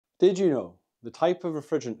Did you know the type of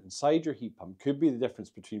refrigerant inside your heat pump could be the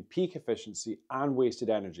difference between peak efficiency and wasted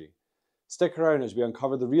energy? Stick around as we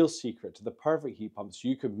uncover the real secret to the perfect heat pump so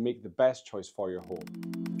you could make the best choice for your home.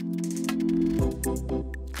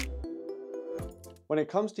 When it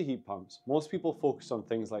comes to heat pumps, most people focus on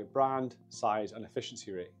things like brand, size, and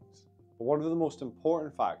efficiency ratings. But one of the most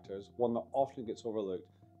important factors, one that often gets overlooked,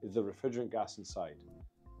 is the refrigerant gas inside.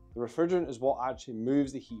 The refrigerant is what actually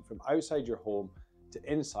moves the heat from outside your home to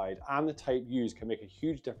inside, and the type used can make a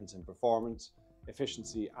huge difference in performance,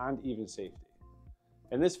 efficiency, and even safety.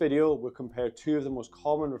 In this video, we'll compare two of the most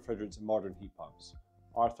common refrigerants in modern heat pumps,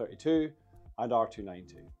 R32 and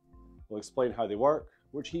R290. We'll explain how they work,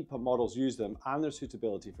 which heat pump models use them, and their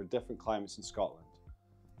suitability for different climates in Scotland.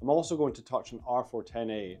 I'm also going to touch on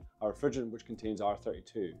R410A, a refrigerant which contains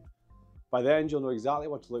R32. By the end, you'll know exactly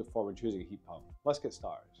what to look for when choosing a heat pump. Let's get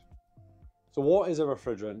started. So what is a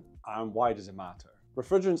refrigerant and why does it matter?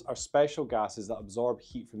 Refrigerants are special gases that absorb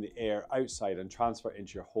heat from the air outside and transfer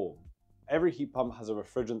into your home. Every heat pump has a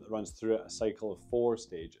refrigerant that runs through it a cycle of 4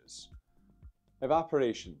 stages.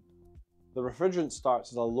 Evaporation. The refrigerant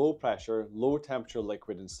starts as a low pressure, low temperature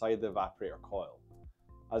liquid inside the evaporator coil.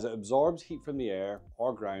 As it absorbs heat from the air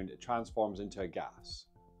or ground, it transforms into a gas.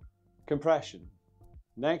 Compression.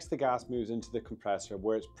 Next, the gas moves into the compressor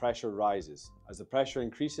where its pressure rises. As the pressure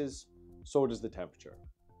increases, so does the temperature.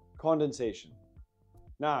 Condensation.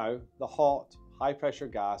 Now, the hot, high-pressure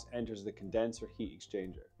gas enters the condenser heat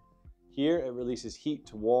exchanger. Here, it releases heat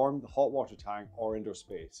to warm the hot water tank or indoor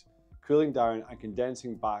space, cooling down and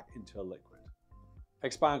condensing back into a liquid.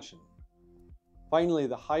 Expansion. Finally,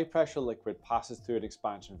 the high-pressure liquid passes through an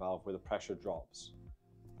expansion valve where the pressure drops.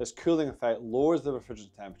 This cooling effect lowers the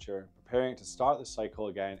refrigerant temperature, preparing it to start the cycle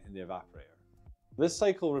again in the evaporator. This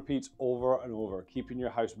cycle repeats over and over, keeping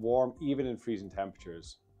your house warm even in freezing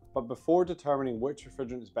temperatures. But before determining which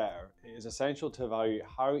refrigerant is better, it is essential to evaluate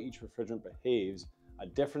how each refrigerant behaves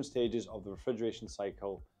at different stages of the refrigeration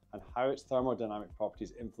cycle and how its thermodynamic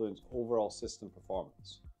properties influence overall system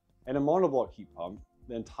performance. In a monoblock heat pump,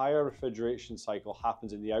 the entire refrigeration cycle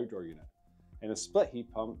happens in the outdoor unit. In a split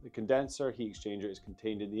heat pump, the condenser heat exchanger is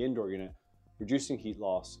contained in the indoor unit, reducing heat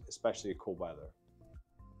loss, especially in cold weather.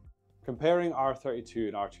 Comparing R32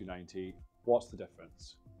 and R290, what's the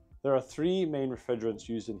difference? There are 3 main refrigerants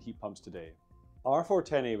used in heat pumps today.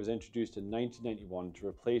 R410A was introduced in 1991 to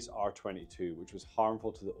replace R22, which was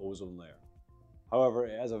harmful to the ozone layer. However,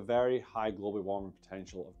 it has a very high global warming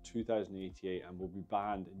potential of 2088 and will be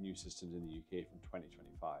banned in new systems in the UK from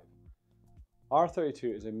 2025.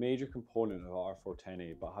 R32 is a major component of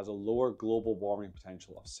R410A but has a lower global warming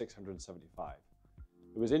potential of 675.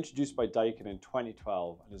 It was introduced by Daikin in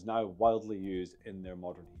 2012 and is now widely used in their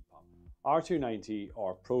modern heat pump. R290,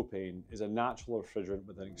 or propane, is a natural refrigerant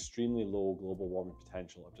with an extremely low global warming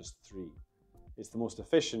potential of just 3. It's the most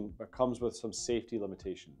efficient, but comes with some safety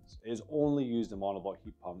limitations. It is only used in monoblock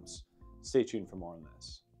heat pumps. Stay tuned for more on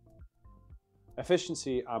this.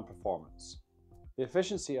 Efficiency and performance. The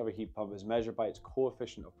efficiency of a heat pump is measured by its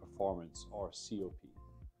coefficient of performance, or COP.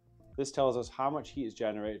 This tells us how much heat is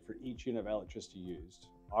generated for each unit of electricity used.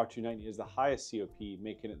 R290 is the highest COP,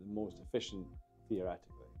 making it the most efficient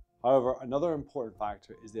theoretically. However, another important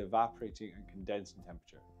factor is the evaporating and condensing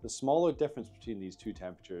temperature. The smaller difference between these two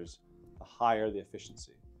temperatures, the higher the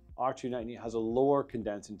efficiency. R290 has a lower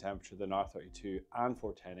condensing temperature than R32 and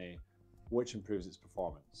 410A, which improves its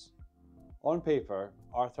performance. On paper,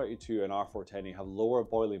 R32 and R410A have lower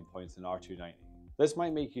boiling points than R290. This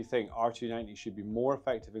might make you think R290 should be more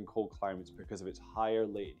effective in cold climates because of its higher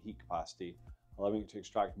latent heat capacity, allowing it to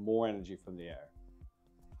extract more energy from the air.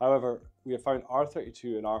 However, we have found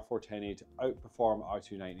R32 and R410A to outperform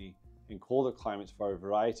R290 in colder climates for a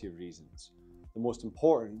variety of reasons, the most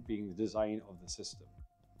important being the design of the system.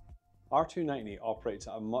 R290 operates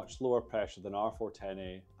at a much lower pressure than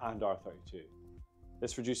R410A and R32.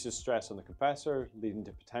 This reduces stress on the compressor, leading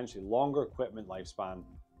to potentially longer equipment lifespan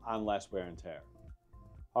and less wear and tear.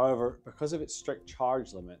 However, because of its strict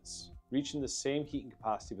charge limits, reaching the same heating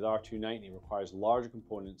capacity with R290 requires larger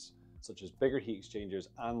components such as bigger heat exchangers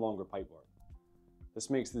and longer pipework. This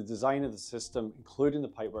makes the design of the system, including the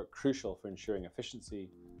pipework, crucial for ensuring efficiency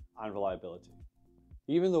and reliability.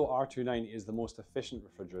 Even though R290 is the most efficient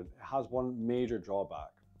refrigerant, it has one major drawback: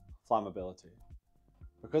 flammability.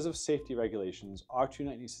 Because of safety regulations,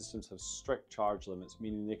 R290 systems have strict charge limits,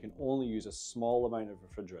 meaning they can only use a small amount of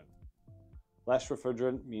refrigerant. Less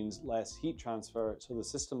refrigerant means less heat transfer, so the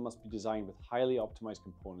system must be designed with highly optimized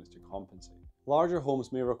components to compensate. Larger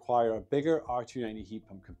homes may require a bigger R290 heat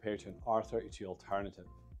pump compared to an R32 alternative.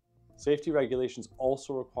 Safety regulations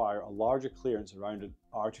also require a larger clearance around an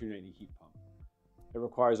R290 heat pump. It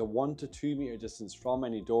requires a 1 to 2 meter distance from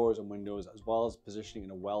any doors and windows, as well as positioning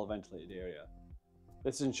in a well-ventilated area.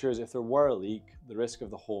 This ensures if there were a leak, the risk of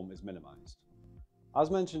the home is minimized. As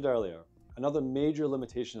mentioned earlier, another major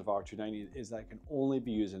limitation of R290 is that it can only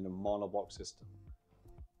be used in a monoblock system.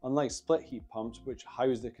 Unlike split heat pumps, which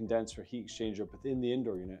house the condenser heat exchanger within the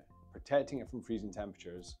indoor unit, protecting it from freezing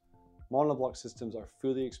temperatures, monoblock systems are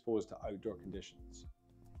fully exposed to outdoor conditions.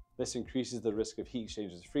 This increases the risk of heat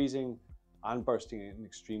exchangers freezing and bursting in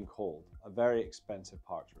extreme cold, a very expensive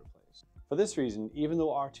part to replace. For this reason, even though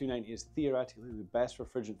R290 is theoretically the best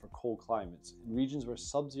refrigerant for cold climates, in regions where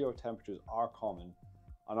sub-zero temperatures are common,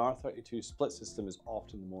 an R32 split system is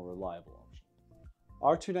often the more reliable option.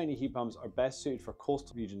 R290 heat pumps are best suited for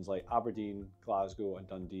coastal regions like Aberdeen, Glasgow and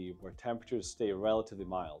Dundee, where temperatures stay relatively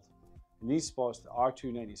mild. In these spots, the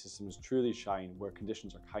R290 systems truly shine where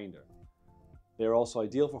conditions are kinder. They are also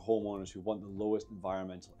ideal for homeowners who want the lowest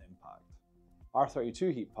environmental impact.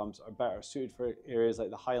 R32 heat pumps are better suited for areas like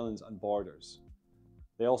the Highlands and borders.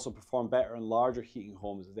 They also perform better in larger heating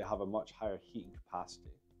homes as they have a much higher heating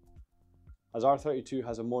capacity. As R32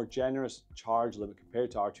 has a more generous charge limit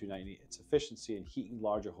compared to R290, its efficiency in heating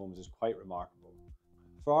larger homes is quite remarkable.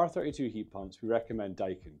 For R32 heat pumps, we recommend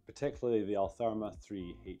Daikin, particularly the Altherma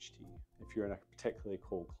 3 HT, if you're in a particularly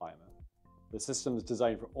cold climate. The system is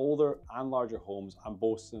designed for older and larger homes and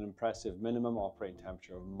boasts an impressive minimum operating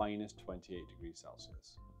temperature of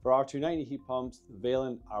 -28°C. For R290 heat pumps, the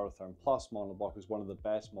Valent Aerotherm Plus monoblock is one of the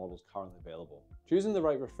best models currently available. Choosing the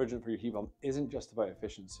right refrigerant for your heat pump isn't just about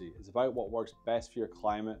efficiency, it's about what works best for your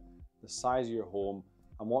climate, the size of your home,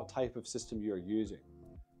 and what type of system you are using.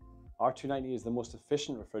 R290 is the most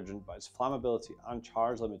efficient refrigerant, but its flammability and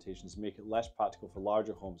charge limitations make it less practical for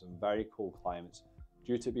larger homes in very cold climates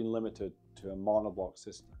due to being limited to a monoblock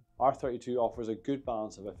system. R32 offers a good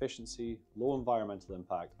balance of efficiency, low environmental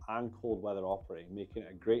impact, and cold weather operating, making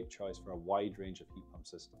it a great choice for a wide range of heat pump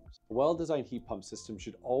systems. A well-designed heat pump system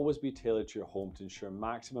should always be tailored to your home to ensure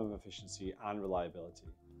maximum efficiency and reliability.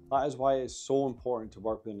 That is why it is so important to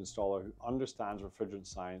work with an installer who understands refrigerant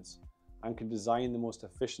science and can design the most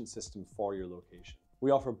efficient system for your location.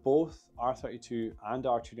 We offer both R32 and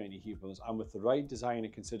R290 heat pumps, and with the right design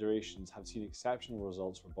and considerations have seen exceptional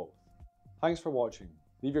results for both. Thanks for watching.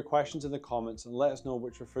 Leave your questions in the comments and let us know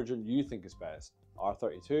which refrigerant you think is best,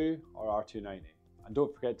 R32 or R290. And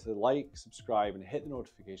don't forget to like, subscribe and hit the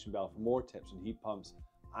notification bell for more tips on heat pumps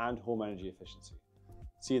and home energy efficiency.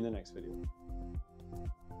 See you in the next video.